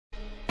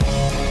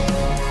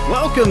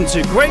Welcome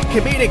to Great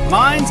Comedic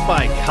Minds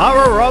by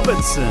Cara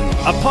Robertson,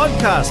 a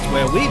podcast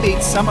where we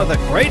meet some of the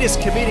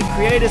greatest comedic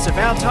creators of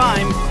our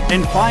time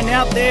and find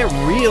out their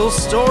real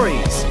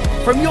stories.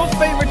 From your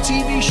favorite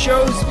TV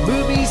shows,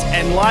 movies,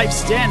 and live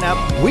stand-up,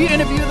 we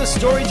interview the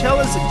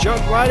storytellers and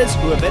joke writers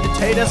who have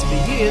entertained us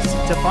for years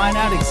to find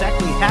out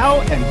exactly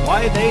how and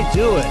why they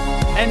do it.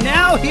 And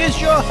now,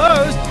 here's your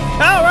host,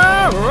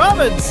 Cara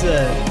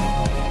Robertson.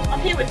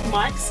 I'm here with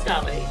Mike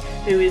Scully,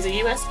 who is a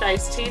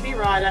US-based TV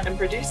writer and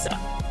producer.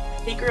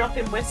 He grew up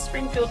in West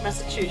Springfield,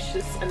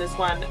 Massachusetts, and has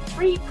won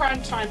 3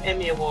 Primetime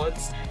Emmy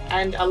Awards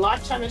and a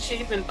Lifetime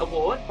Achievement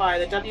Award by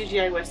the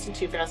WGA West in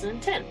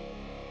 2010.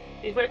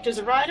 He's worked as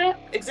a writer,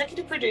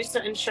 executive producer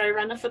and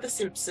showrunner for The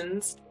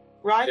Simpsons,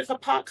 writer for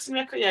Parks and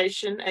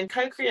Recreation, and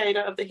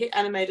co-creator of the hit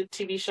animated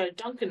TV show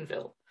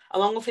Duncanville,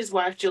 along with his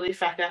wife Julie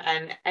Facker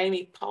and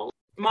Amy Pohl.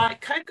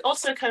 Mike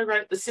also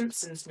co-wrote the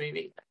Simpsons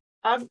movie.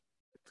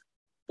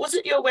 Was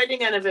it your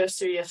wedding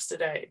anniversary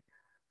yesterday?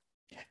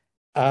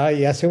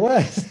 Yes, it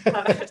was.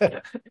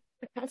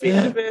 Happy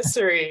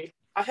anniversary.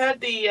 I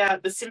heard the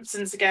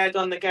Simpsons gag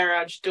on the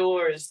garage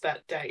door is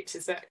that date.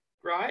 Is that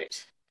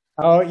right?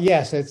 Oh,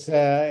 yes. It's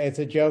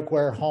a joke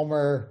where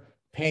Homer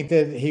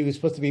he was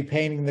supposed to be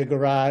painting the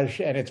garage,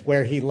 and it's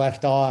where he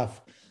left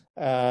off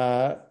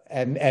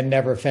and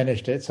never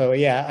finished it. So,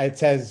 yeah, it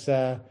says,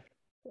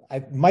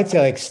 I might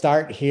say like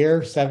start here,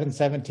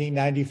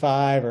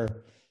 7/17/95 or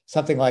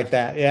something like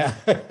that. Yeah.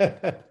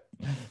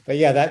 But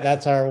yeah,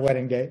 that's our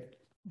wedding date.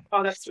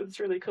 Oh, that's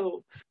really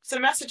cool. So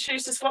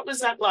Massachusetts, what was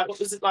that like? What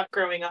was it like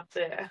growing up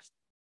there?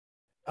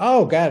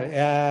 Oh, God.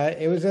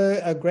 It was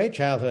a great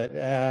childhood.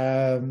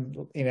 A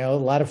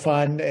lot of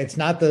fun. It's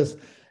not this,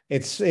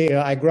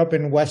 I grew up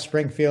in West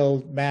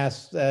Springfield,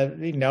 Mass,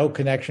 no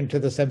connection to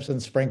the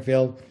Simpsons,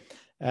 Springfield.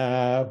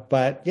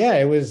 But yeah,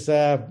 it was,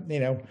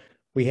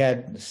 we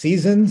had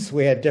seasons,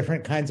 we had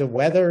different kinds of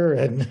weather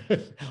and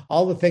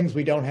all the things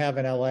we don't have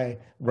in LA.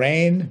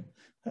 Rain.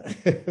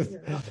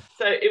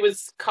 So it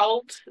was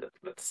cold.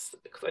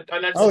 I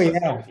know. Oh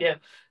yeah.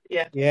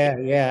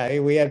 Yeah.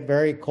 We had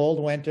very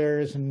cold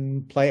winters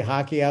and play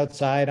hockey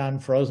outside on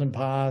frozen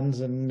ponds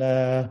and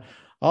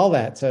all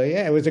that. So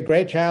yeah, it was a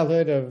great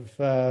childhood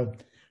of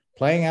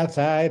playing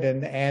outside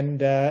and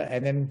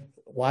then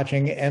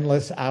watching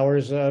endless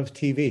hours of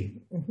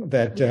TV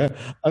that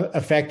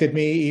affected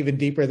me even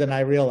deeper than I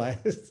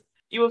realized.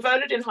 You were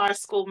voted in high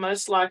school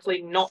most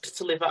likely not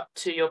to live up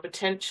to your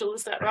potential.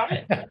 Is that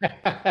right?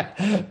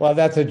 Well,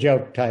 that's a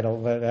joke title,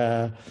 but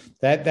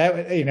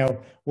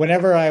that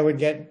whenever I would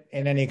get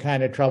in any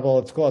kind of trouble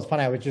at school, it's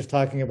funny. I was just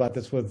talking about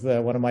this with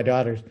one of my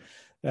daughters.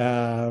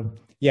 I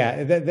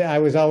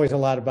was always a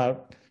lot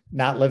about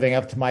not living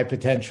up to my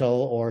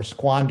potential or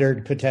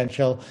squandered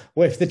potential.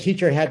 If the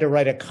teacher had to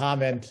write a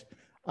comment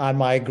on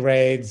my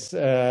grades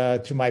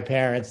to my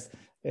parents,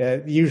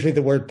 usually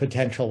the word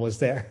potential was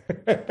there.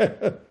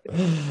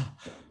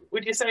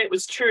 Would you say it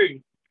was true?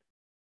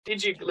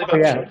 Did you live up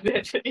to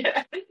it?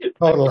 Yeah.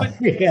 Totally.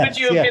 Could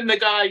you have been the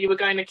guy you were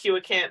going to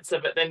cure cancer,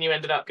 but then you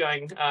ended up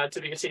going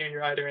to be a TV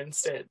writer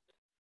instead?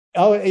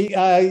 Oh,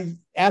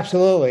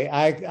 absolutely.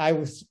 I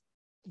was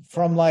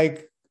from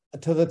like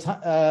to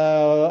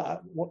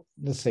the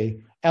let's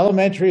see,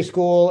 elementary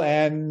school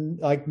and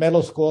like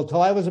middle school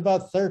till I was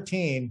about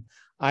 13.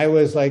 I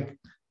was like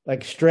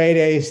straight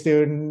A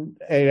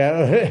student,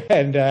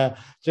 and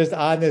just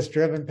on this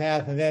driven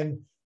path. And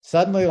then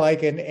suddenly,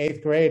 like in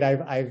 8th grade,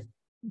 I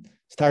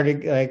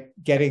started like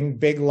getting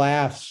big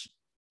laughs.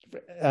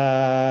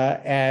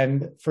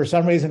 And for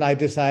some reason I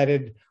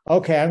decided,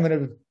 okay, I'm going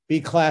to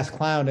be class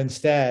clown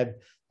instead.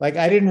 Like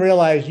I didn't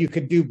realize you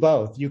could do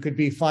both. You could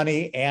be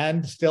funny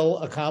and still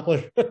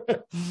accomplish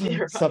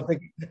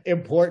something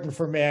important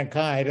for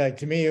mankind. Like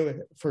to me,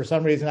 for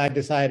some reason I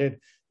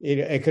decided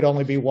it could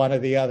only be one or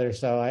the other.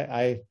 So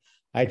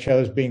I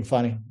chose being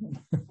funny.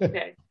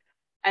 Okay.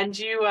 And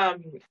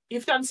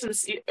you've done some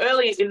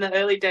in the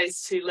early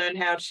days to learn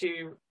how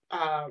to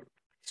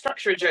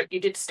structure a joke. You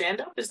did stand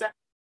up, is that?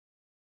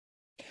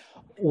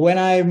 When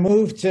I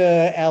moved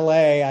to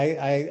LA,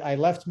 I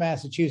left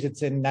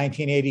Massachusetts in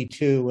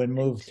 1982 and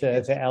moved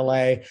to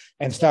LA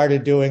and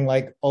started doing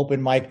like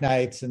open mic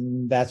nights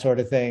and that sort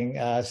of thing,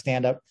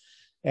 stand up.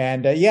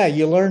 And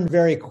you learn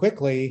very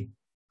quickly.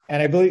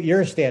 And I believe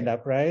you're a stand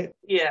up, right?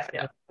 Yeah.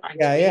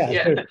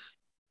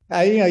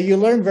 You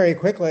learn very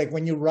quickly, like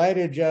when you write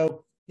a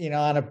joke,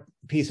 on a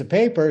piece of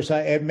paper, so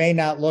it may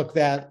not look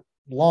that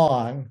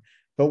long,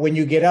 but when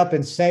you get up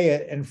and say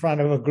it in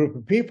front of a group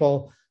of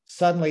people,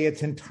 suddenly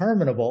it's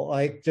interminable.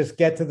 Like just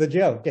get to the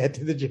joke.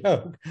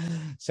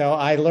 So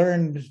I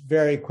learned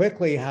very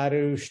quickly how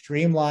to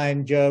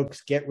streamline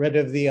jokes, get rid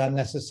of the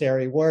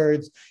unnecessary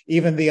words,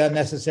 even the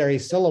unnecessary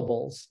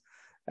syllables.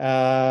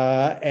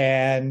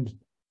 And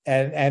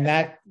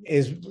that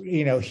is,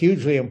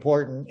 hugely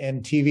important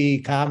in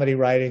TV comedy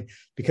writing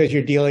because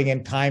you're dealing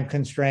in time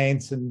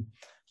constraints and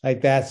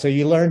like that. So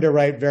you learn to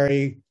write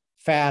very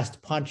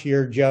fast,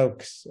 punchier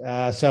jokes.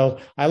 So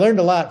I learned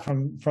a lot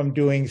from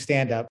doing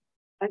stand-up.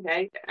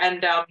 Okay.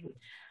 And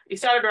you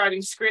started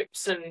writing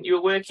scripts and you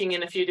were working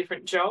in a few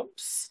different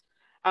jobs.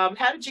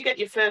 How did you get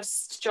your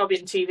first job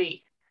in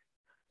TV?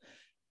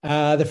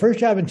 The first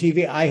job in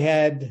TV,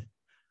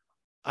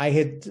 I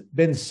had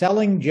been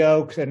selling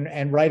jokes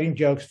and writing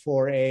jokes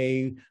for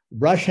a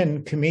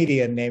Russian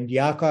comedian named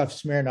Yakov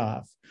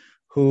Smirnov,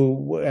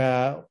 who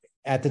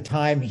at the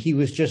time he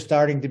was just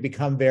starting to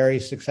become very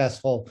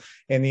successful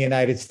in the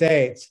United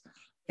States.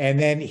 And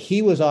then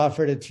he was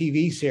offered a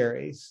TV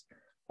series,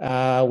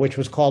 which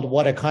was called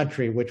What a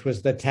Country, which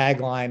was the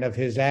tagline of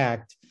his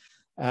act.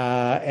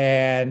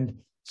 And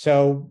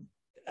so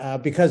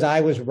because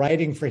I was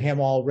writing for him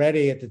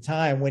already at the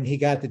time, when he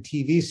got the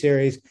TV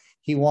series,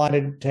 he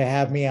wanted to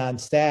have me on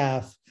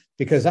staff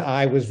because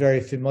I was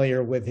very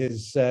familiar with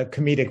his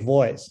comedic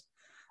voice.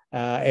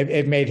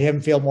 It made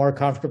him feel more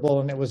comfortable,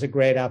 and it was a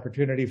great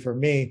opportunity for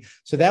me.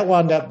 So that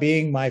wound up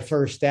being my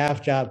first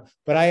staff job.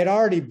 But I had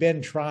already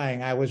been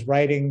trying. I was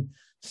writing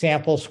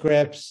sample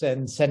scripts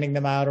and sending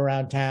them out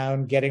around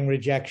town, getting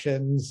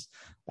rejections,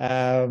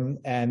 and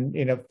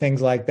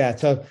things like that.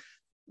 So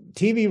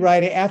TV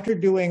writing, after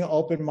doing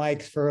open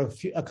mics for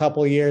a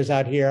couple of years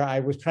out here,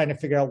 I was trying to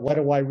figure out, what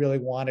do I really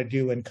want to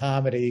do in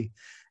comedy?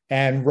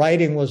 And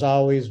writing was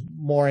always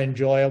more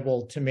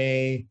enjoyable to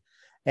me.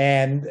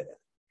 And,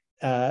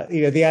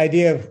 the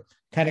idea of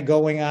kind of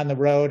going on the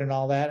road and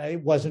all that,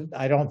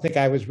 I don't think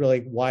I was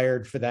really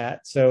wired for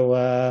that.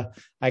 So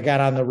I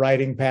got on the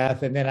writing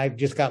path, and then I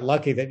just got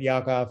lucky that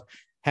Yakov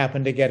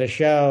happened to get a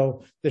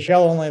show. The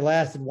show only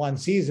lasted one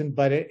season,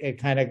 but it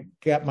kind of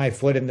got my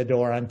foot in the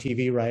door on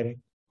TV writing.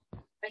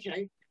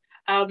 Okay.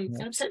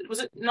 Was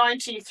it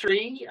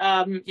 93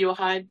 you were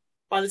hired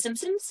by the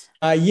Simpsons?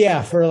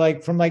 Yeah,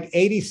 from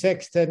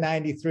 86 to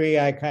 93,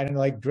 I kind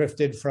of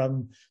drifted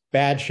from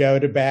bad show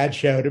to bad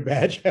show to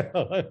bad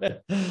show.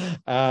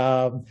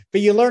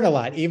 But you learn a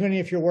lot. Even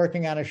if you're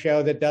working on a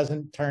show that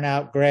doesn't turn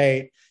out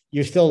great,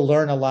 you still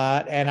learn a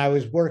lot. And I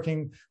was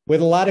working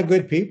with a lot of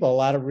good people, a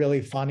lot of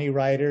really funny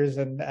writers.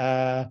 And,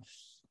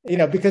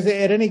 because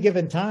at any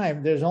given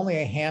time, there's only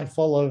a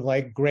handful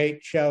of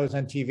great shows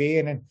on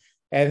TV.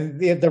 And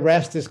the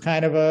rest is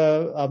kind of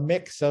a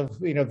mix of,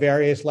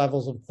 various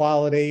levels of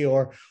quality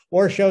or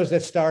shows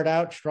that start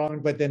out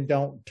strong, but then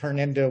don't turn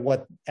into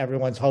what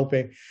everyone's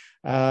hoping.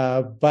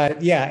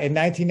 But yeah, in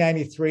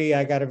 1993,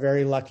 I got a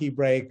very lucky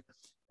break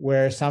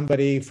where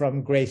somebody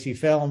from Gracie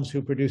Films,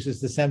 who produces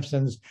The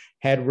Simpsons,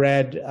 had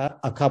read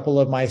a couple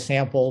of my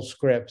sample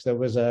scripts. There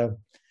was a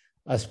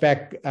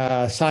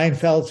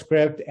Seinfeld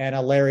script and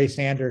a Larry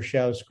Sanders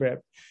Show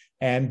script.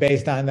 And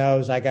based on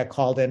those, I got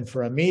called in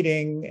for a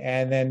meeting,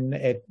 and then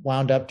it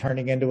wound up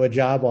turning into a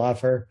job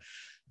offer,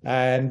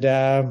 and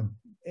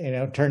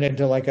turned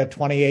into a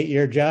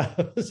 28-year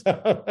job.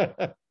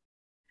 So.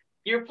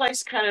 You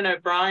replaced Conan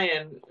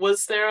O'Brien.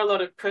 Was there a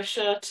lot of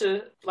pressure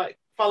to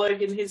follow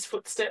in his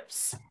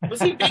footsteps?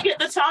 Was he big at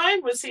the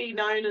time? Was he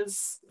known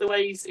as the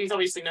way he's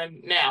obviously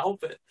known now?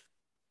 But at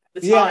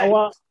the time, yeah,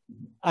 well,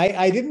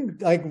 I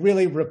didn't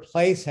really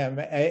replace him.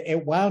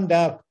 It wound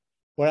up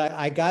where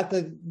I got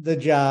the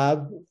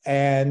job,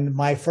 and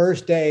my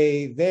first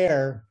day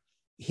there,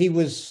 he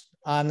was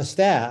on the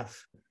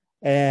staff,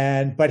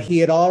 but he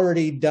had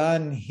already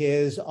done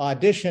his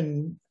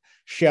audition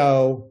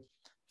show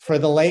for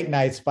the late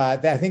night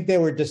spot. I think they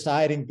were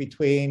deciding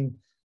between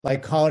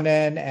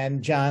Conan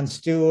and Jon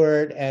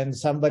Stewart and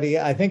somebody.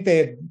 I think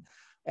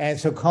and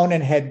so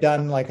Conan had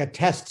done a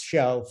test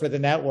show for the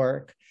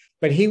network,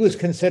 but he was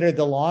considered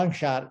the long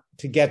shot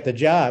to get the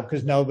job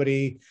because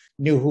nobody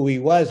knew who he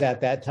was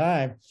at that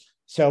time.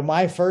 So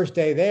my first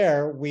day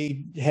there,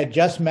 we had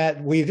just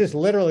met. We just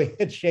literally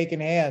had shaken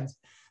hands,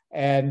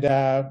 and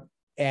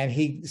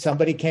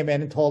somebody came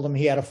in and told him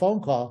he had a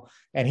phone call,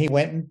 and he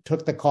went and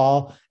took the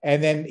call,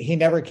 and then he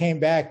never came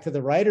back to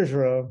the writer's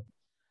room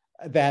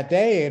that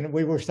day, and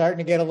we were starting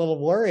to get a little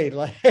worried.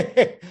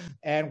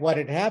 And what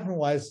had happened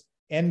was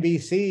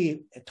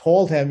NBC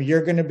told him,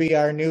 "You're going to be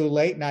our new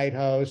late night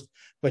host,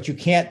 but you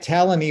can't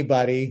tell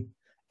anybody,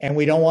 and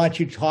we don't want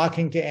you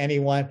talking to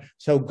anyone.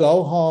 So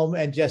go home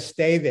and just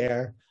stay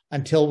there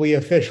until we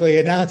officially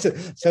announce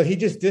it." So he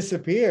just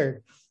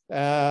disappeared.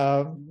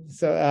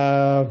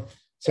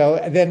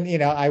 So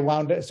then, I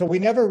wound up, so we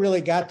never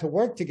really got to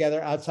work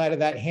together outside of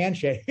that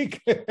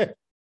handshake,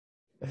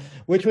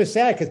 which was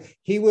sad because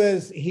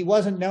he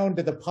wasn't known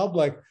to the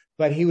public,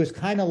 but he was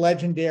kind of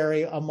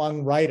legendary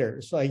among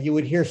writers. You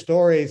would hear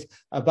stories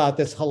about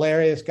this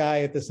hilarious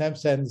guy at The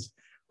Simpsons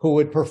who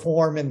would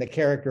perform in the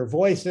character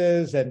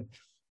voices, and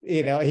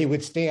he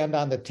would stand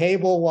on the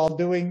table while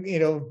doing,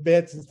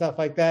 bits and stuff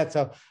like that.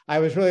 So I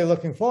was really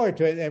looking forward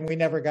to it, and we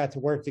never got to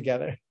work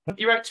together.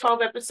 You wrote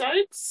 12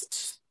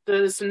 episodes.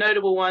 There's some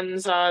notable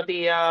ones are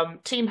the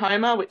Team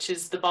Homer, which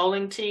is the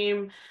bowling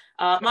team,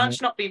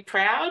 March Not Be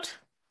Proud,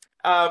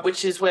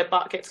 which is where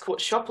Bart gets caught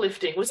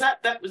shoplifting.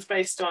 That was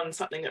based on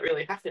something that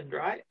really happened,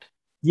 right?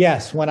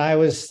 Yes. When I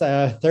was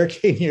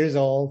 13 years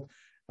old,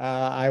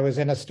 I was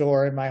in a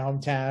store in my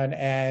hometown,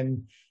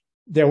 and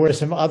there were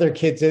some other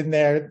kids in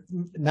there,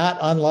 not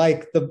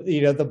unlike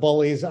the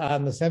bullies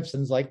on The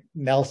Simpsons, like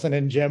Nelson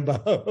and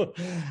Jimbo.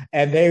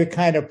 And they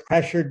kind of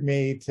pressured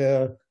me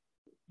to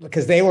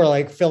because they were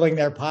like filling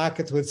their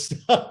pockets with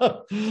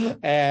stuff.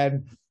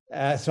 And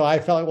so I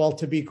felt, well,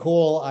 to be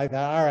cool, I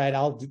thought, all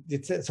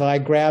right, so I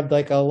grabbed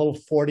like a little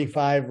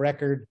 45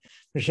 record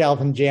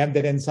shelf and jammed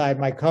it inside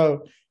my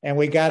coat. And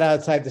we got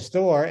outside the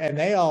store and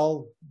they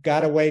all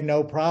got away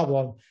no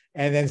problem.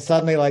 And then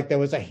suddenly, like, there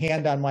was a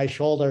hand on my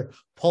shoulder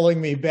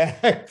pulling me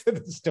back to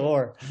the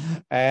store.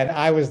 And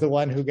I was the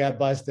one who got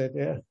busted.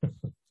 Yeah.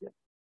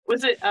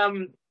 Was it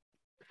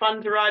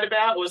fun to write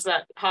about, or was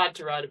that hard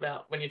to write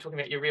about when you're talking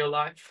about your real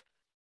life?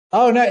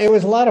 Oh, no, it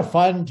was a lot of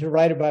fun to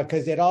write about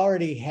because it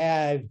already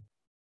had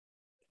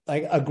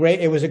like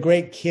it was a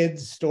great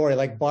kid's story.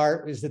 Like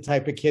Bart is the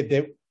type of kid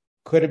that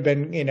could have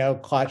been,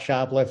 caught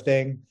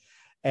shoplifting.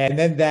 And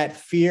then that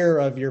fear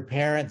of your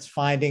parents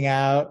finding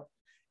out,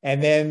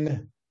 and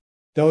then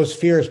those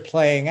fears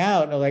playing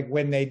out, like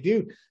when they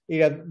do,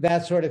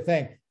 that sort of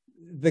thing.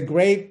 The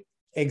great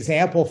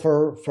example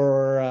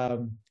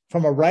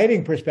from a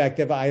writing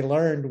perspective, I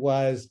learned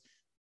was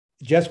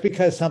just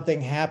because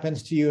something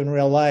happens to you in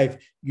real life,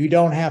 you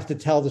don't have to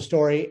tell the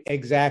story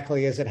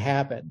exactly as it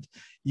happened.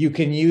 You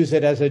can use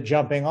it as a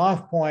jumping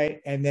off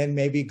point and then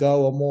maybe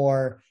go a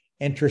more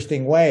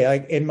interesting way.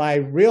 Like in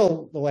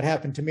what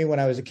happened to me when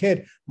I was a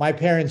kid, my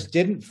parents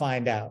didn't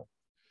find out.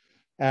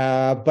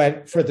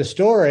 But for the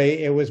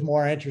story, it was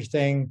more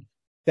interesting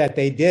that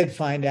they did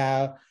find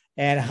out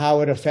and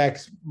how it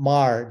affects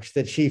Marge,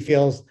 that she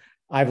feels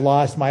I've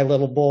lost my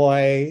little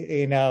boy,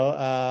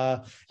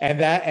 and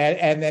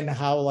then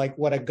how, like,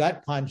 what a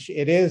gut punch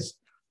it is,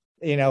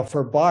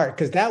 for Bart,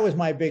 because that was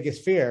my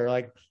biggest fear.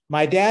 Like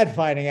my dad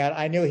finding out,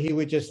 I knew he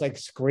would just like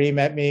scream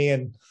at me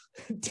and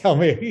tell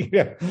me,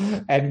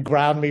 and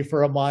ground me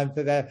for a month.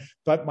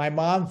 But my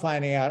mom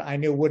finding out, I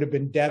knew would have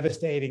been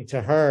devastating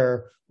to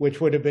her, which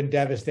would have been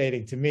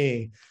devastating to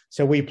me.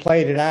 So we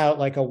played it out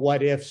like a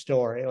what if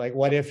story. Like,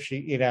 what if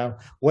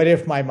what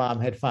if my mom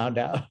had found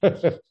out?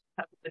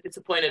 The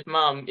disappointed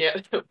mum,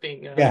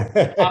 being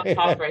yeah.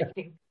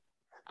 heartbreaking.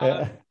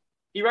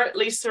 You wrote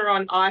Lisa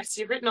on Ice.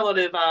 You've written a lot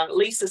of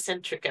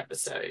Lisa-centric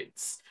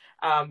episodes.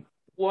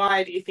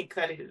 Why do you think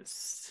that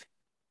is?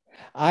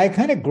 I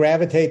kind of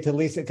gravitate to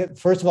Lisa.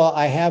 First of all,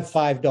 I have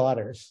 5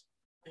 daughters.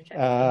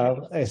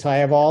 Okay. So I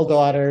have all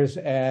daughters.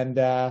 And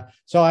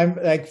so I'm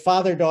like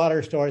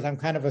father-daughter stories. I'm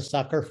kind of a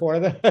sucker for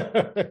them.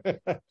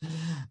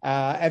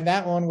 And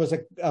that one was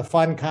a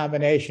fun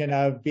combination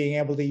of being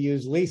able to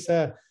use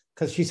Lisa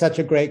because she's such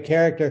a great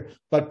character,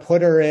 but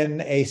put her in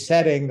a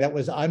setting that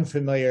was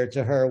unfamiliar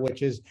to her,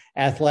 which is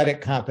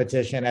athletic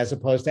competition as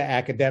opposed to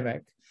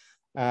academic.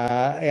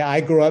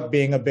 I grew up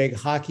being a big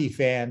hockey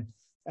fan.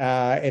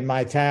 In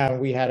my town,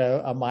 we had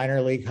a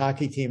minor league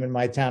hockey team in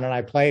my town, and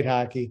I played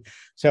hockey.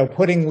 So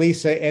putting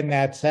Lisa in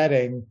that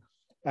setting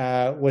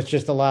was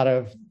just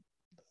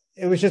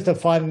it was just a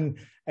fun,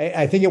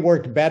 I think it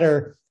worked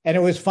better. And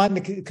it was fun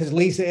because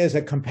Lisa is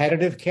a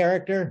competitive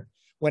character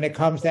when it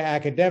comes to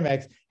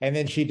academics. And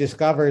then she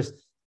discovers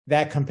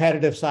that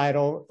competitive side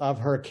of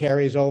her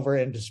carries over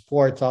into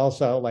sports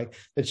also, like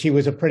that she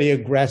was a pretty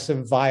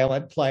aggressive,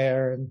 violent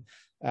player. And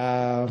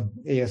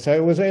so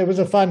it was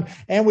a fun,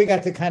 and we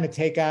got to kind of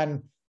take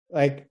on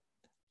like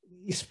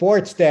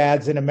sports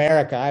dads in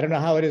America. I don't know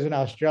how it is in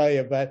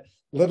Australia, but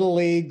little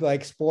league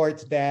like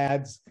sports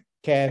dads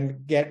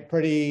can get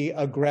pretty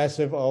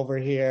aggressive over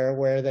here,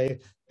 where they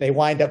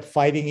wind up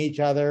fighting each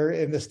other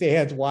in the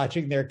stands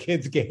watching their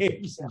kids'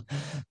 games.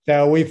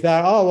 So we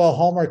thought, oh well,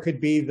 Homer could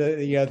be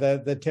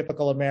the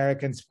typical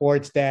American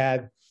sports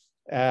dad.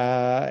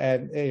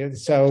 And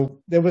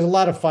so there was a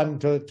lot of fun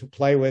to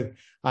play with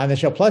on the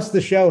show. Plus,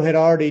 the show had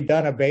already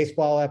done a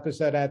baseball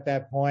episode at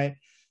that point,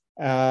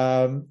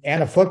 and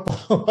a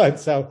football one.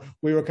 So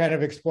we were kind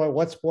of exploring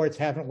what sports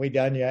haven't we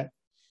done yet.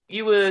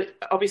 You were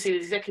obviously the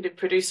executive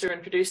producer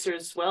and producer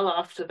as well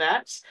after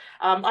that.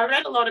 I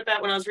read a lot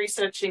about, when I was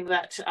researching,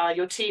 that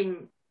your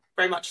team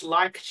very much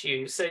liked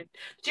you. So do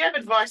you have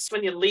advice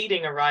when you're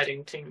leading a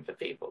writing team for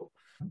people?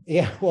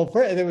 Yeah, well,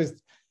 the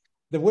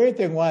weird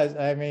thing was,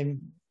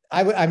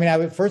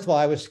 first of all,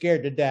 I was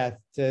scared to death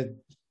to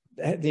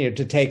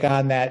take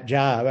on that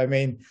job. I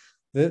mean,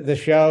 the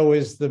show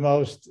is the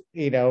most,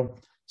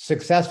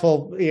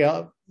 successful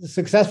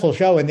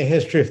show in the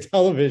history of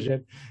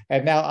television.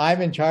 And now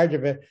I'm in charge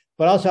of it.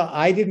 But also,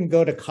 I didn't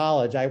go to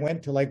college. I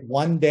went to like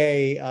one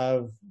day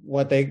of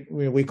what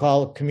we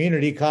call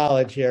community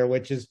college here,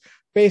 which is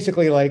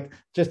basically like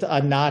just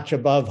a notch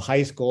above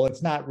high school.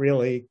 It's not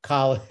really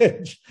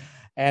college.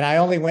 And I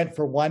only went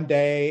for one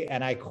day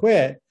and I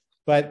quit.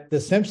 But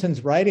the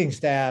Simpsons writing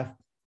staff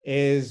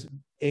is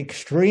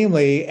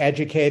extremely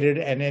educated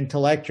and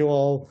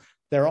intellectual.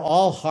 They're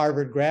all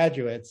Harvard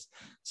graduates.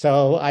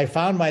 So I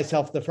found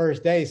myself the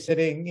first day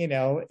sitting,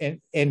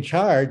 in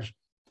charge,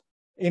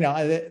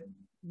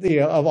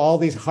 of all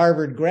these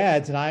Harvard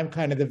grads, and I'm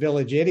kind of the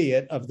village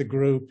idiot of the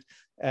group.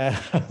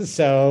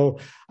 So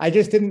I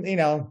just didn't,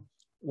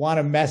 want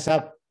to mess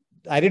up.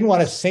 I didn't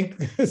want to sink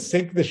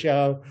the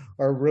show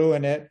or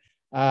ruin it.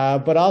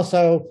 But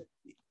also,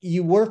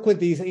 you work with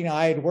these,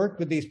 I had worked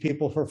with these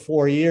people for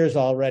 4 years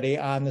already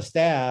on the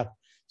staff.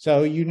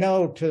 So,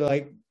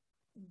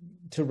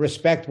 to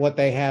respect what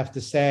they have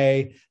to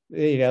say,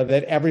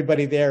 that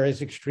everybody there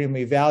is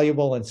extremely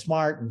valuable and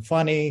smart and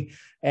funny.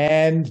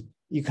 And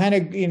you kind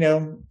of,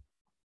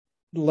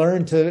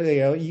 learn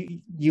to,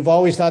 you've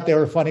always thought they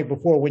were funny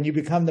before. When you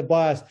become the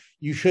boss,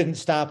 you shouldn't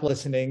stop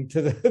listening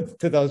to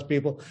those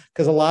people,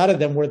 because a lot of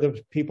them were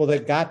the people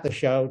that got the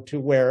show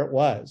to where it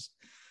was.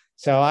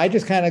 So I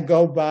just kind of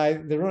go by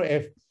the rule.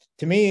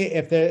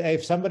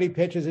 If somebody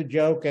pitches a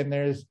joke and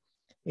there's,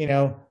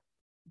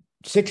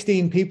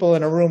 16 people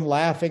in a room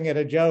laughing at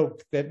a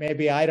joke that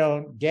maybe I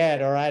don't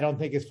get or I don't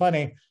think is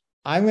funny,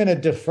 I'm going to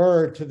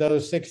defer to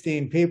those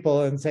 16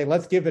 people and say,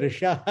 let's give it a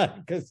shot,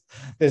 because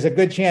there's a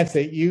good chance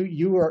that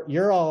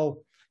you're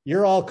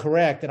all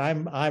correct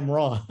and I'm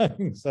wrong.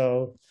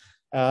 So,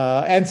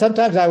 and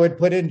sometimes I would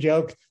put in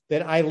jokes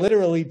that I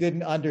literally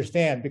didn't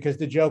understand because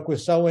the joke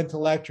was so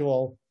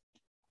intellectual.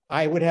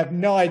 I would have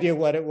no idea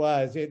what it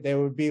was. They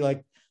would be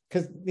like,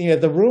 because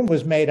the room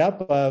was made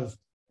up of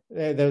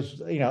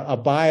there's a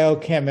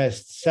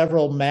biochemist,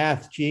 several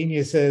math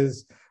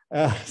geniuses.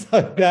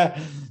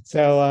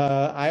 So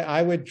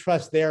I would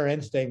trust their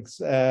instincts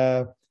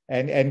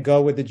and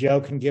go with the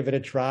joke and give it a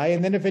try.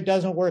 And then if it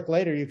doesn't work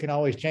later, you can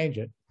always change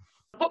it.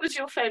 What was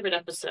your favorite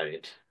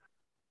episode?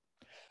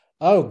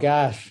 Oh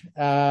gosh.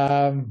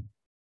 Oh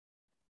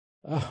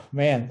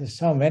man, there's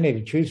so many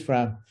to choose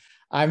from.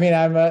 I mean,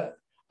 I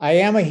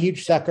am a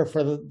huge sucker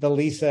for the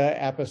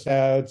Lisa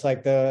episodes,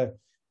 like the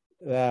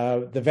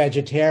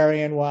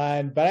vegetarian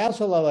one, but I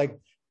also love like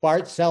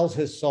Bart Sells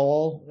His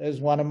Soul is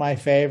one of my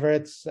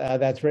favorites.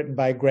 That's written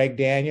by Greg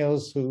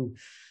Daniels, who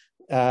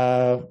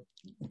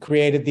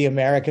created the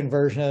American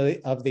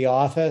version of The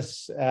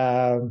Office.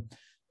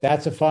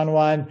 That's a fun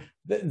one.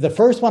 The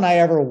first one I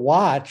ever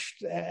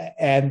watched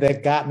and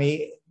that got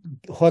me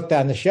hooked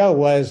on the show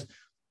was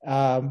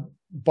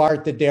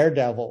Bart the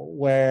Daredevil,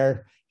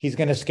 where he's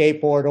going to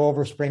skateboard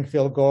over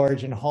Springfield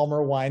Gorge and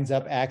Homer winds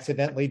up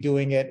accidentally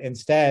doing it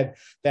instead.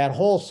 That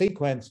whole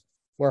sequence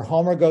where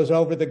Homer goes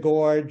over the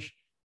gorge,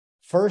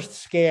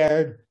 first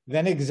scared,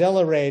 then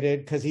exhilarated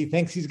because he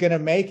thinks he's going to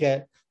make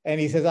it. And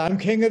he says, I'm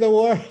king of the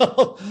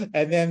world.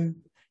 And then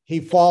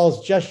he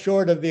falls just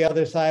short of the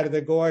other side of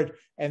the gorge.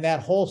 And that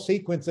whole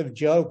sequence of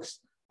jokes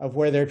of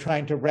where they're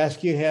trying to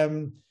rescue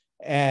him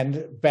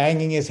and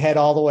banging his head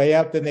all the way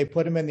up. Then they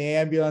put him in the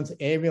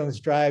ambulance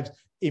drives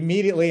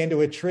immediately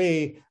into a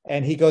tree,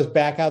 and he goes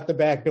back out the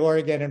back door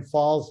again and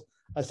falls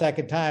a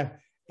second time.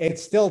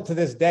 It's still to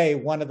this day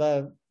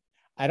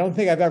I don't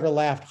think I've ever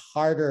laughed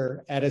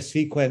harder at a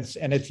sequence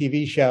in a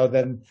TV show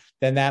than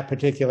that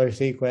particular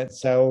sequence.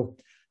 So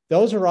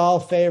those are all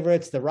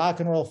favorites. The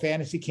Rock and Roll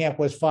Fantasy Camp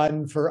was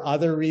fun for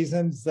other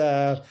reasons,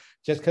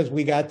 just because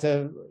we got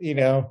to,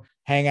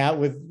 hang out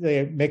with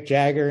Mick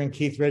Jagger and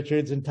Keith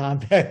Richards and Tom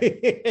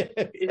Petty.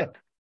 Yeah.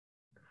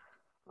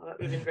 Well, that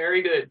would have been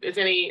very good. Is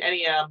any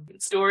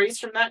stories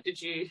from that?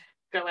 Did you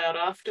go out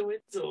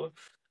afterwards, or?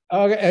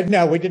 Oh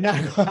no, we did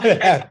not go out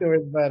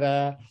afterwards.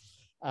 But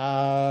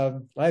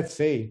let's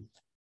see.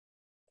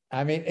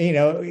 I mean,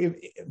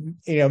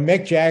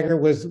 Mick Jagger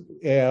was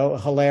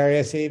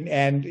hilarious,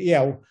 and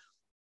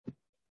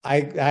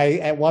I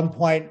at one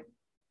point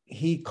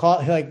he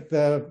called, like,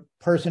 the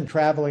person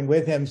traveling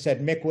with him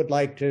said Mick would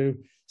like to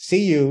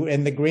see you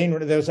in the green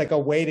room. There's like a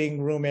waiting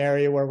room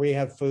area where we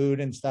have food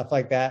and stuff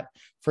like that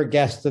for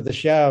guests of the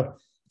show.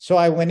 So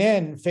I went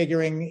in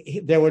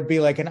figuring there would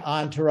be like an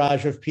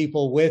entourage of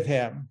people with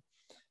him.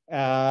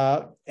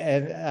 So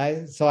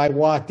I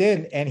walked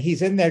in and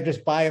he's in there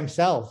just by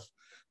himself,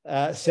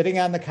 sitting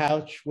on the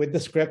couch with the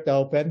script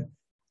open.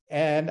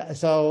 And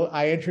so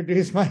I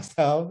introduced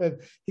myself and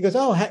he goes,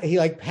 oh, he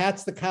like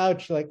pats the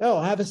couch, like,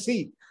 oh, have a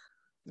seat.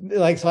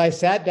 Like, so I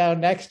sat down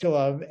next to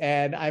him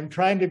and I'm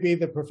trying to be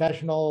the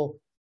professional,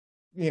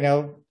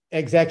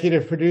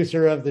 executive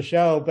producer of the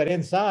show, but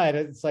inside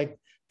it's like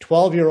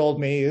 12-year-old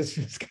me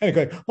is kind of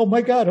going, oh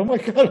my God.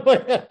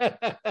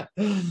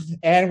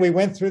 And we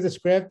went through the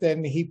script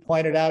and he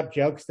pointed out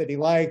jokes that he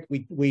liked.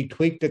 We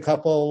tweaked a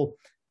couple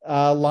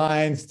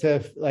lines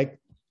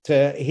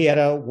he had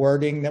a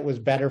wording that was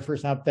better for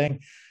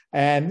something.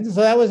 And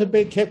so that was a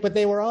big kick, but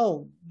they were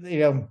all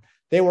a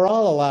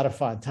lot of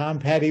fun. Tom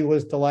Petty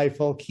was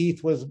delightful.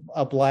 Keith was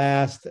a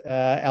blast.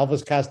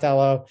 Elvis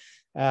Costello.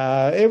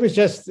 It was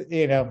just,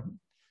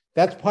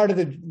 that's part of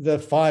the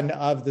fun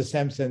of The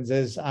Simpsons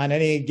is on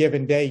any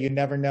given day, you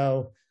never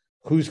know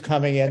who's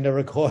coming in to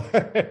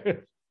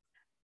record.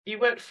 You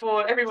worked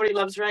for Everybody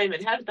Loves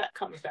Raymond. How did that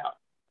come about?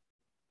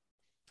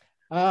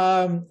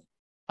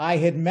 I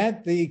had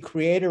met the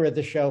creator of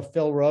the show,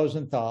 Phil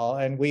Rosenthal,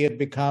 and we had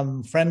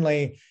become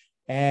friendly.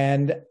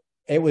 And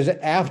it was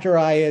after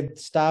I had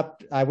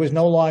stopped, I was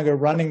no longer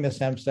running The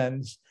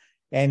Simpsons,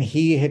 and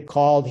he had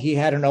called, he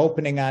had an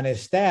opening on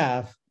his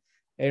staff.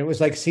 It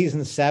was like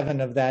season 7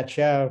 of that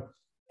show.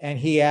 And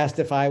he asked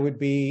if I would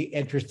be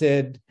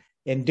interested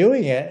in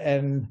doing it.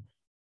 And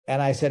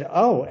I said,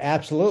 oh,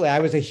 absolutely. I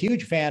was a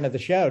huge fan of the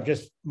show.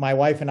 Just my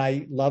wife and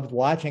I loved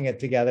watching it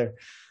together.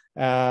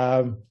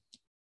 So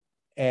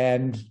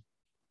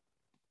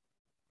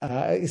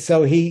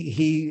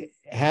he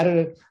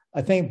had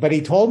a thing. But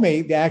he told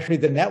me actually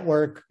the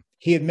network,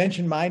 he had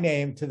mentioned my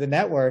name to the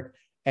network,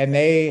 and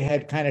they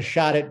had kind of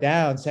shot it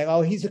down, saying,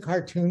 "Oh, he's a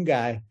cartoon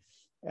guy."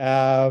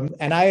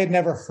 And I had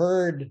never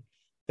heard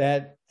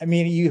that. I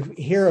mean, you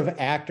hear of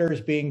actors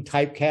being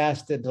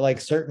typecast into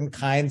like certain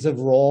kinds of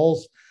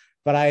roles,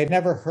 but I had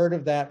never heard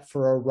of that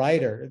for a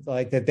writer,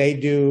 like that they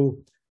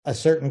do a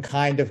certain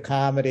kind of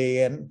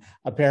comedy. And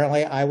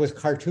apparently I was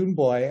cartoon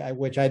boy,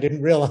 which I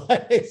didn't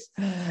realize.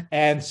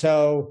 And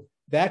so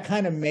that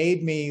kind of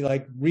made me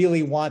like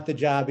really want the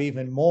job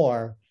even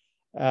more.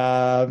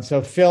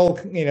 So Phil,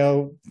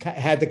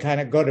 had to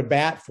kind of go to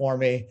bat for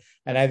me.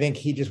 And I think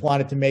he just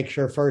wanted to make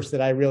sure first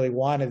that I really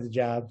wanted the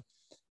job.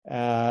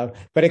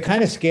 But it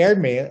kind of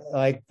scared me,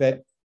 like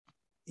that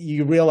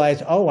you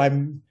realize, oh,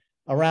 I'm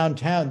around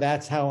town.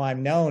 That's how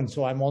I'm known.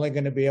 So I'm only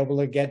going to be able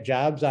to get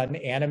jobs on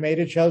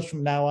animated shows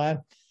from now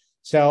on.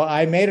 So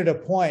I made it a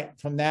point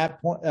from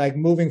that point, like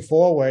moving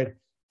forward,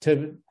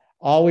 to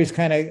always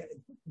kind of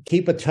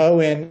keep a toe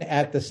in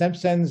at the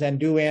Simpsons and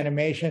do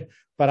animation.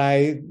 But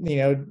I,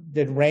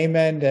 did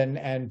Raymond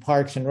and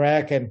Parks and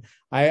Rec, and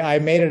I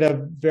made it a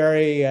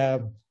very,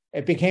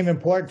 it became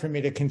important for me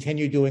to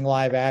continue doing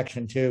live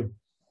action too.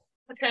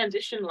 A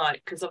transition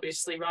like, because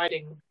obviously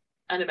writing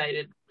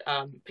animated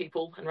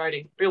people and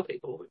writing real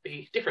people would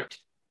be different.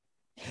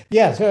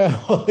 Yeah,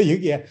 so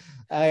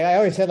I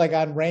always said, like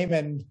on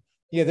Raymond,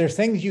 there's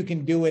things you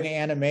can do in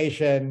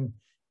animation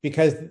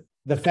because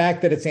the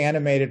fact that it's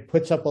animated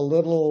puts up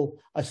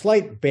a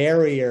slight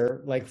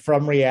barrier, like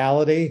from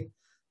reality,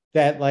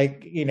 that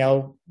like,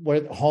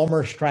 with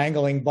Homer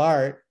strangling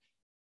Bart,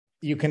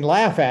 you can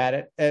laugh at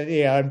it,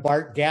 and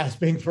Bart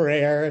gasping for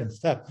air and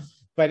stuff.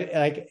 But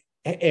like,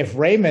 if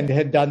Raymond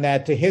had done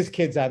that to his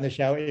kids on the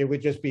show, it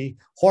would just be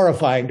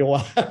horrifying to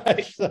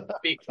watch.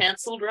 Be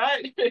canceled,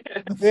 right?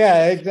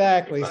 Yeah,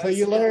 exactly. So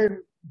you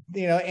learn,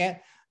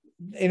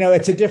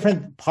 it's a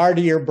different part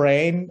of your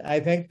brain, I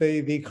think,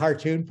 the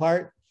cartoon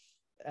part.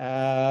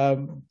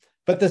 But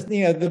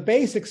the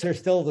basics are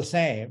still the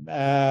same.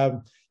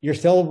 You're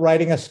still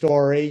writing a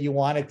story. You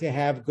want it to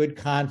have good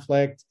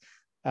conflict.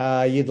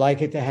 You'd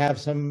like it to have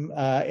some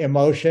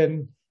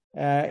emotion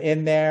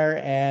in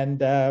there,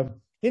 and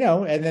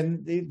and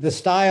then the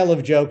style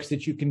of jokes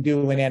that you can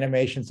do in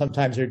animation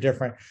sometimes are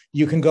different.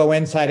 You can go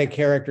inside a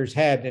character's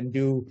head and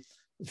do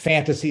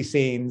fantasy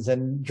scenes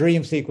and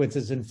dream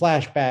sequences and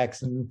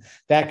flashbacks and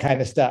that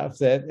kind of stuff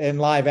that in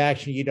live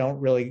action, you don't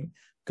really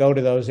go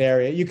to those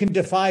areas. You can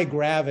defy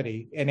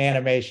gravity in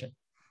animation.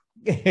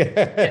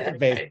 Yeah,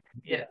 okay.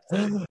 Yeah.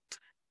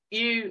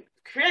 You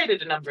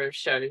created a number of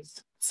shows,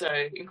 so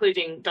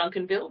including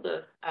Duncanville,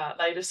 the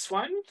latest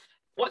one.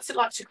 What's it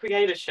like to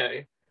create a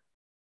show?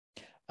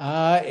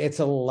 It's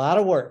a lot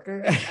of work.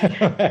 We've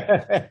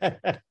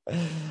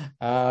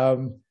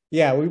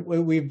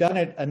done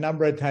it a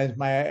number of times.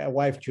 My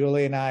wife,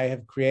 Julie, and I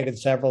have created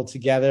several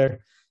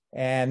together.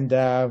 And,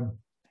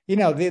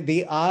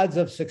 the odds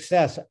of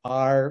success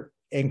are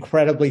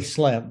incredibly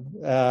slim,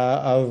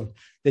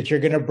 that you're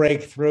going to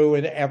break through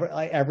and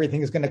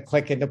everything is going to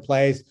click into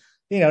place.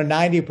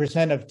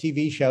 90% of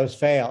TV shows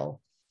fail.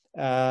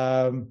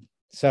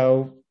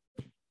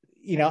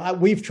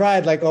 We've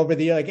tried like over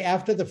the year, like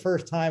after the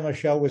first time a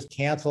show was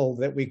canceled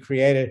that we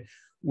created,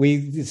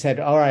 we said,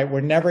 all right,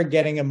 we're never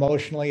getting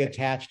emotionally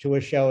attached to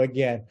a show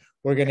again.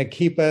 We're going to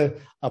keep a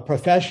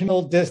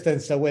professional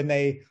distance. So when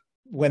they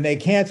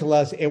cancel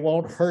us, it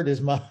won't hurt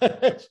as much.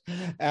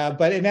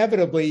 But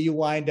inevitably you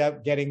wind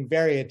up getting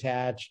very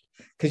attached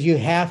because you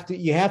have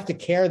to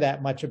care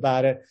that much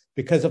about it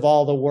because of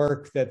all the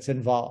work that's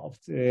involved.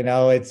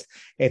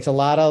 It's a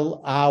lot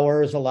of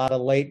hours, a lot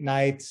of late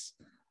nights,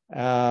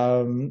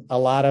 a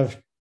lot of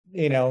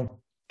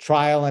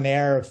trial and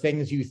error of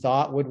things you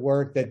thought would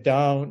work that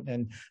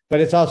don't, but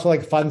it's also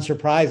like fun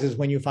surprises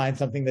when you find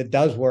something that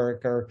does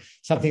work or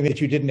something that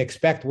you didn't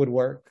expect would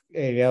work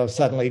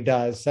suddenly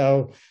does.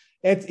 So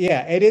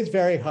it is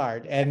very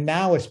hard. And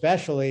now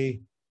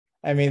especially,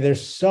 I mean,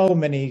 there's so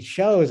many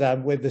shows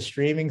with the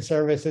streaming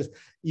services.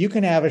 You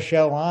can have a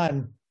show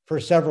on for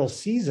several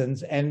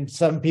seasons and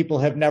some people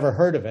have never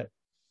heard of it.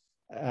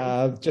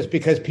 Just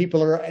because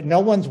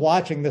no one's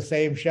watching the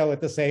same show at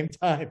the same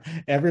time.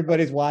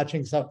 Everybody's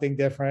watching something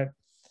different.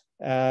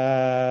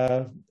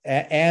 And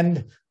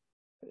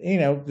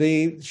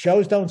the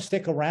shows don't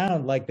stick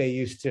around like they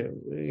used to.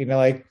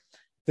 Like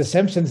The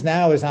Simpsons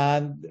now is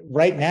on,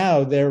 right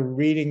now they're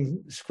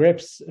reading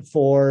scripts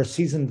for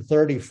season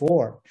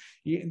 34.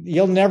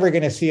 You're never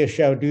going to see a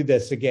show do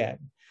this again.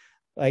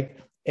 Like,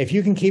 if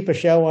you can keep a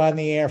show on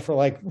the air for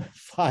like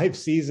 5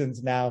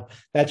 seasons now,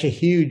 that's a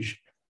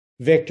huge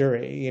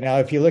victory.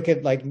 If you look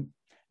at like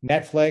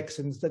Netflix,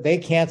 and they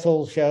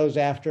cancel shows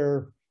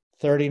after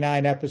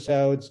 39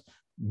 episodes,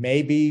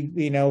 maybe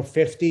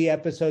 50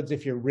 episodes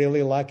if you're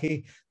really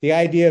lucky. The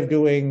idea of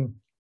doing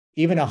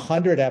even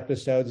 100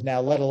 episodes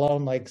now, let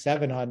alone like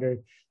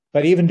 700,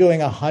 but even doing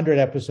 100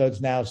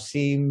 episodes now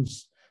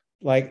seems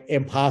like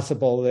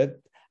impossible. That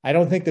I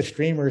don't think the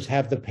streamers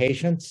have the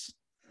patience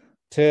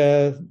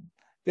to.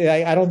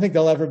 I don't think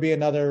there'll ever be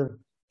another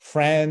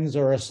Friends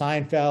or a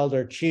Seinfeld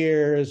or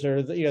Cheers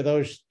or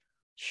those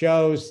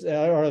shows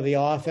or The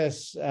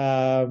Office.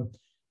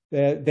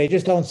 They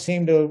just don't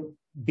seem to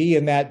be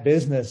in that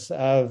business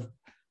of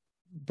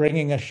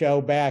bringing a show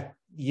back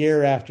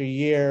year after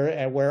year,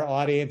 and where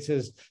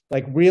audiences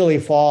like really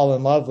fall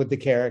in love with the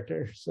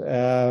characters,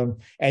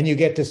 and you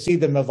get to see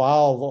them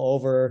evolve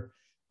over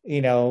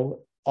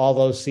all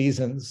those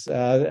seasons.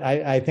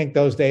 I think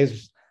those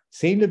days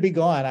seem to be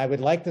gone. I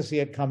would like to see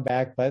it come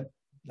back, but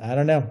I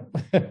don't know.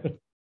 I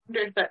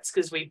wonder if that's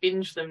because we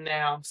binge them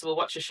now, so we'll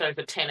watch a show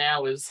for 10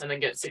 hours and then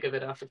get sick of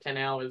it after 10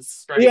 hours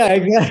straight. Yeah,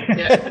 exactly.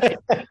 Yeah.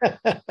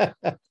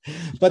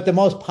 But the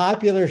most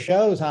popular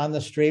shows on the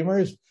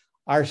streamers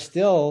are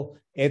still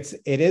it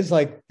is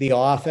like The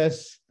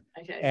Office,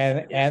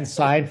 okay, and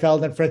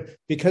Seinfeld and Friends,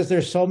 because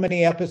there's so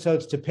many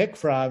episodes to pick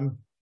from.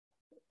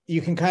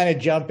 You can kind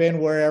of jump in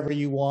wherever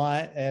you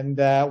want and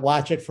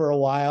watch it for a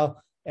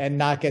while and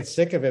not get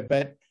sick of it.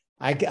 But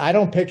I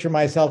don't picture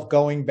myself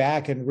going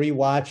back and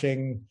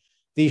rewatching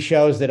these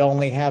shows that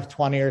only have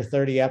 20 or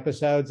 30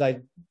 episodes.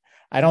 I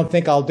don't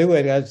think I'll do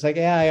it. It's like,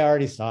 yeah, I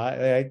already saw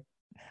it.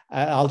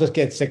 I'll just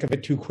get sick of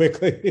it too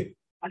quickly.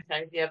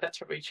 Okay, yeah, that's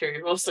probably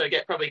true. Also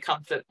get probably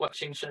comfort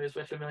watching shows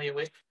we're familiar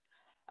with.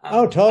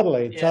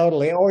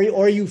 Totally.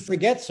 Or you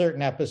forget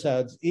certain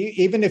episodes.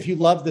 Even if you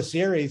love the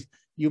series,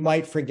 you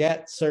might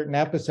forget certain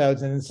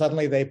episodes and then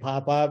suddenly they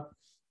pop up.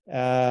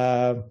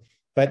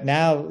 But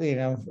now,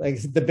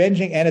 like the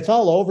binging, and it's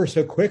all over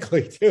so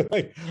quickly too.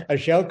 Like a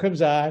show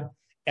comes on,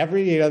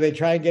 they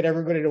try and get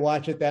everybody to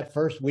watch it that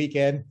first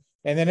weekend,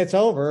 and then it's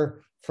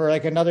over for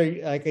like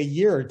a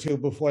year or two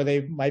before they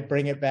might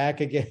bring it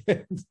back again.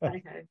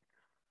 Okay.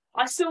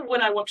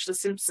 When I watch The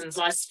Simpsons,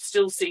 I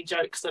still see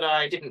jokes that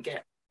I didn't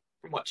get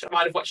from watching. I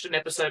might have watched an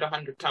episode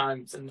 100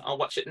 times and I'll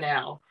watch it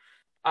now.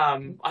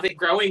 I think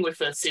growing with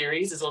the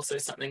series is also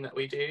something that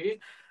we do.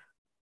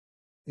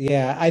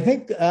 Yeah, I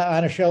think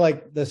on a show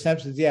like The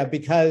Simpsons,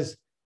 because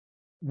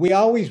we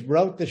always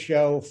wrote the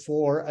show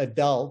for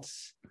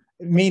adults,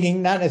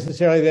 meaning not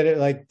necessarily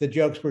that the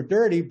jokes were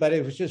dirty, but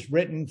it was just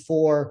written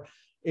for,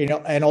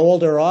 an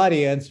older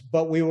audience,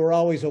 but we were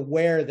always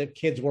aware that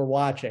kids were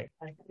watching.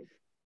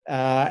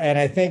 And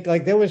I think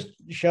there was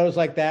shows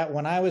like that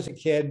when I was a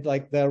kid,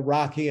 like the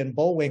Rocky and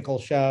Bullwinkle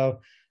show.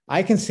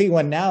 I can see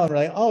one now and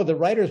like, the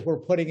writers were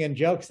putting in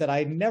jokes that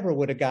I never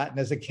would have gotten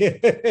as a kid.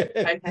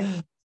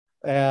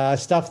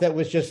 Stuff that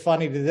was just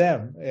funny to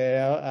them,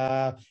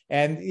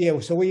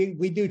 so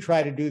we do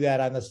try to do that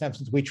on The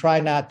Simpsons. We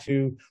try not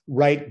to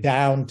write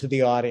down to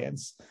the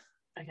audience.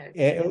 Okay.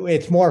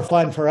 It's more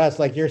fun for us,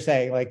 like you're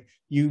saying, like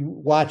you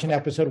watch an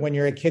episode when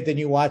you're a kid, then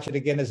you watch it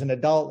again as an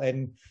adult,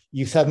 and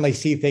you suddenly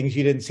see things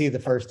you didn't see the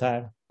first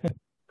time.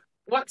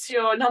 What's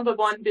your number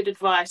one bit of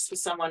advice for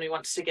someone who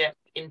wants to get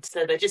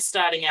into, they're just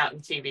starting out in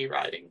TV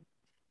writing?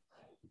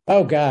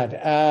 Oh,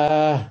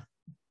 God.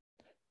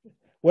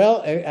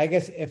 Well, I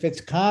guess if it's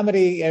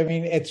comedy,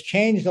 it's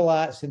changed a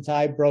lot since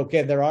I broke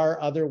in. There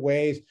are other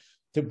ways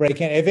to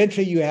break in.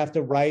 Eventually, you have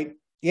to write.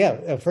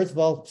 Yeah, first of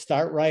all,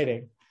 start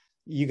writing.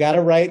 You got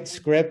to write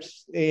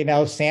scripts,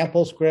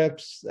 sample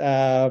scripts.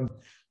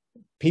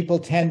 People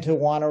tend to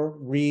want to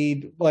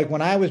read. Like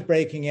when I was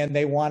breaking in,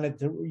 they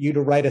wanted you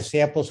to write a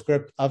sample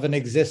script of an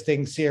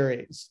existing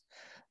series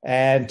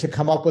and to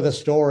come up with a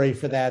story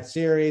for that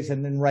series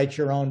and then write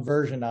your own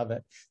version of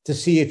it to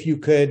see if you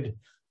could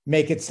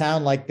make it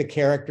sound like the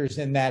characters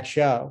in that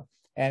show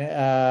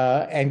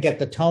and get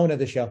the tone of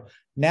the show.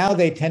 Now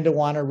they tend to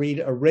want to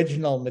read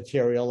original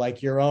material,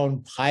 like your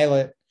own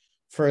pilot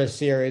for a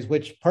series,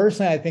 which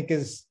personally I think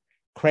is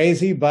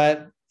crazy,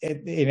 but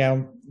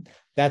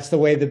that's the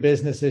way the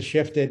business has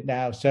shifted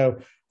now. So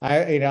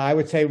I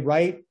would say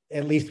write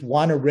at least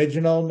one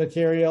original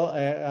material,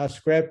 a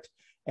script,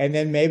 and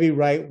then maybe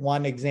write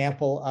one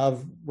example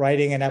of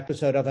writing an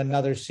episode of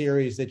another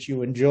series that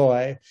you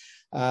enjoy.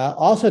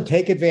 Also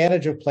take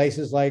advantage of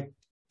places like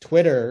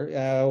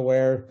Twitter,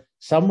 where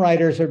some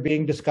writers are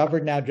being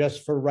discovered now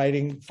just for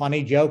writing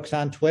funny jokes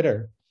on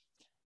Twitter.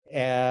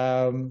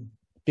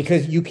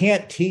 Because you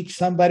can't teach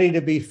somebody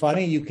to be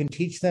funny. You can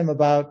teach them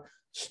about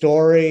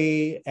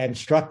story and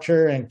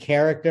structure and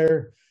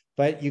character,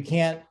 but you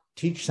can't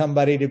teach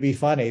somebody to be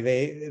funny.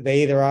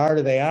 They either are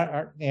or they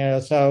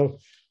aren't. So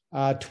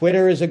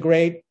Twitter is a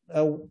great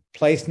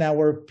place now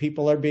where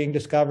people are being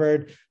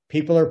discovered.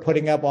 People are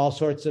putting up all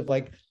sorts of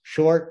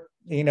short,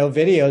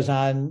 videos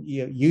on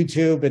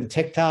YouTube and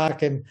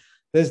TikTok, and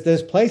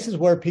there's places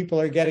where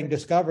people are getting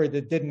discovered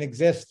that didn't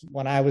exist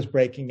when I was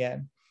breaking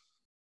in.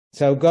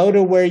 So go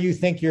to where you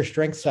think your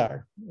strengths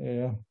are.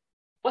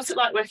 What's it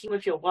like working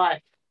with your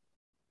wife?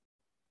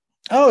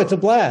 Oh, it's a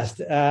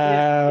blast.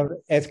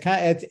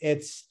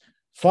 It's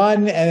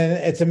fun, and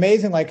it's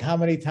amazing how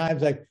many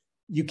times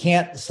you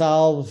can't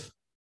solve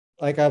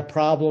a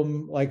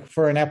problem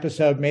for an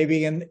episode.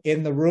 Maybe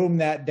in the room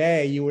that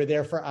day you were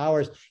there for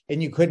hours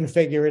and you couldn't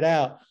figure it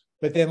out.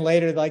 But then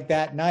later,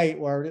 that night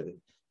where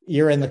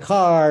you're in the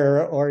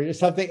car or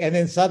something, and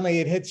then suddenly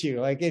it hits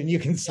you, like, and you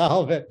can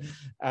solve it.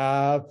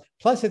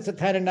 Plus, it's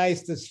kind of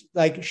nice to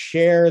like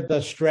share the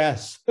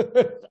stress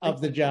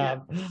of the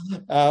job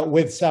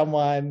with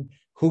someone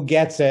who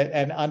gets it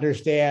and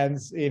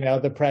understands,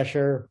 the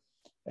pressure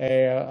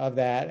of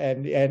that,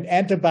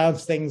 and to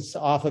bounce things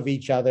off of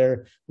each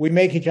other. We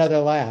make each other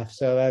laugh,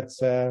 so that's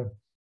that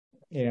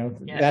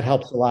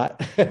helps a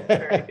lot.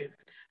 Very good.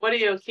 What do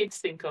your kids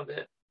think of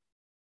it?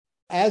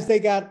 As they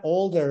got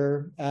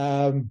older,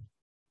 they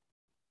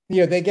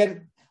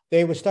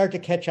would start to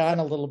catch on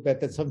a little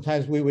bit that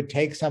sometimes we would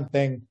take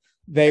something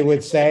they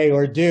would say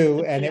or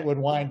do, and it would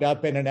wind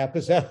up in an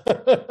episode.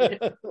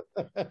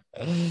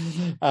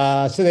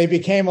 So they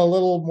became a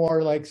little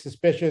more like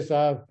suspicious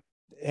of,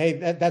 hey,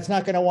 that's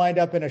not going to wind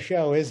up in a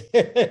show, is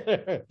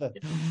it?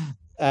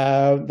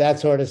 That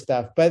sort of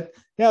stuff. But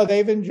no,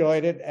 they've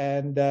enjoyed it,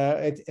 and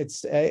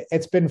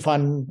it's been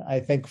fun, I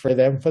think, for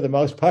them for the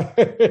most part.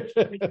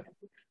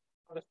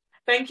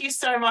 Thank you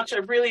so much. I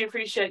really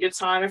appreciate your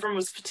time. Everyone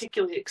was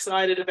particularly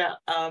excited about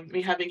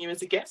me having you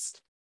as a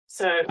guest.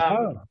 So,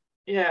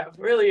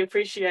 really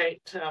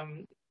appreciate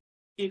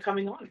you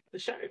coming on the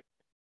show.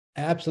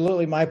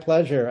 Absolutely, my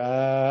pleasure.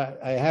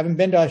 I haven't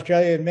been to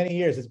Australia in many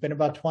years. It's been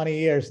about 20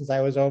 years since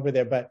I was over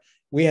there, but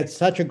we had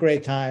such a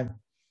great time.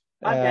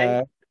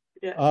 Okay.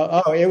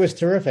 It was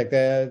terrific.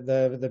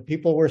 The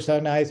people were so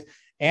nice,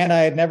 and I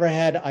had never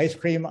had ice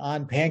cream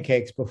on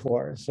pancakes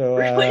before. So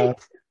really?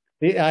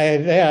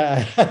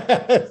 Yeah.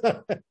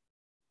 Where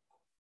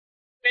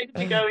did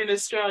you go in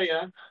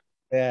Australia?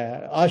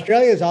 Yeah,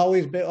 Australia's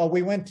always been.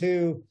 We went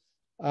to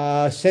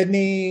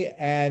Sydney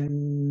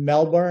and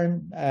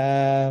Melbourne.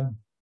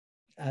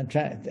 I'm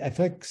trying. I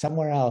think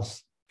somewhere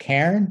else.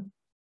 Cairns.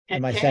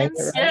 Am I saying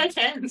it right? Yeah,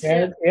 Cairns.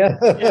 Yeah.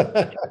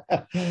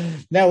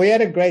 No, we had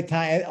a great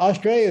time.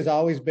 Australia has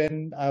always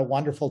been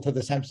wonderful to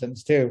the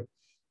Simpsons too.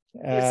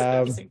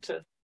 It's amazing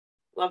to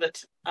love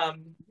it.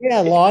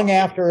 Long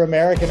after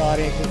American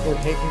audiences were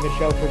taking the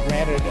show for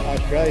granted,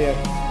 Australia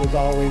was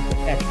always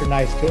extra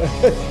nice to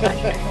us.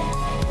 Okay.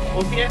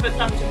 Well, if you ever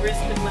come to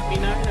Brisbane, let me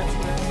know. That's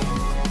where I'm.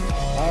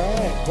 All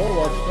right, cool.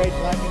 Well, it's great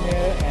talking to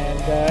you,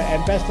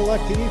 and best of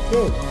luck to you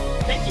too.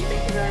 Thank you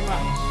very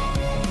much.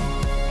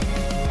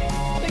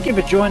 Thank you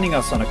for joining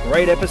us on a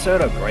great episode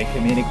of Great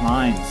Comedic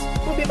Minds.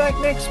 We'll be back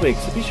next week,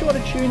 so be sure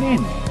to tune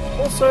in.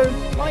 Also,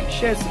 like,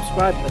 share,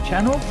 subscribe to the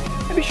channel,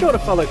 and be sure to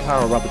follow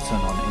Cara Robertson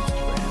on Instagram.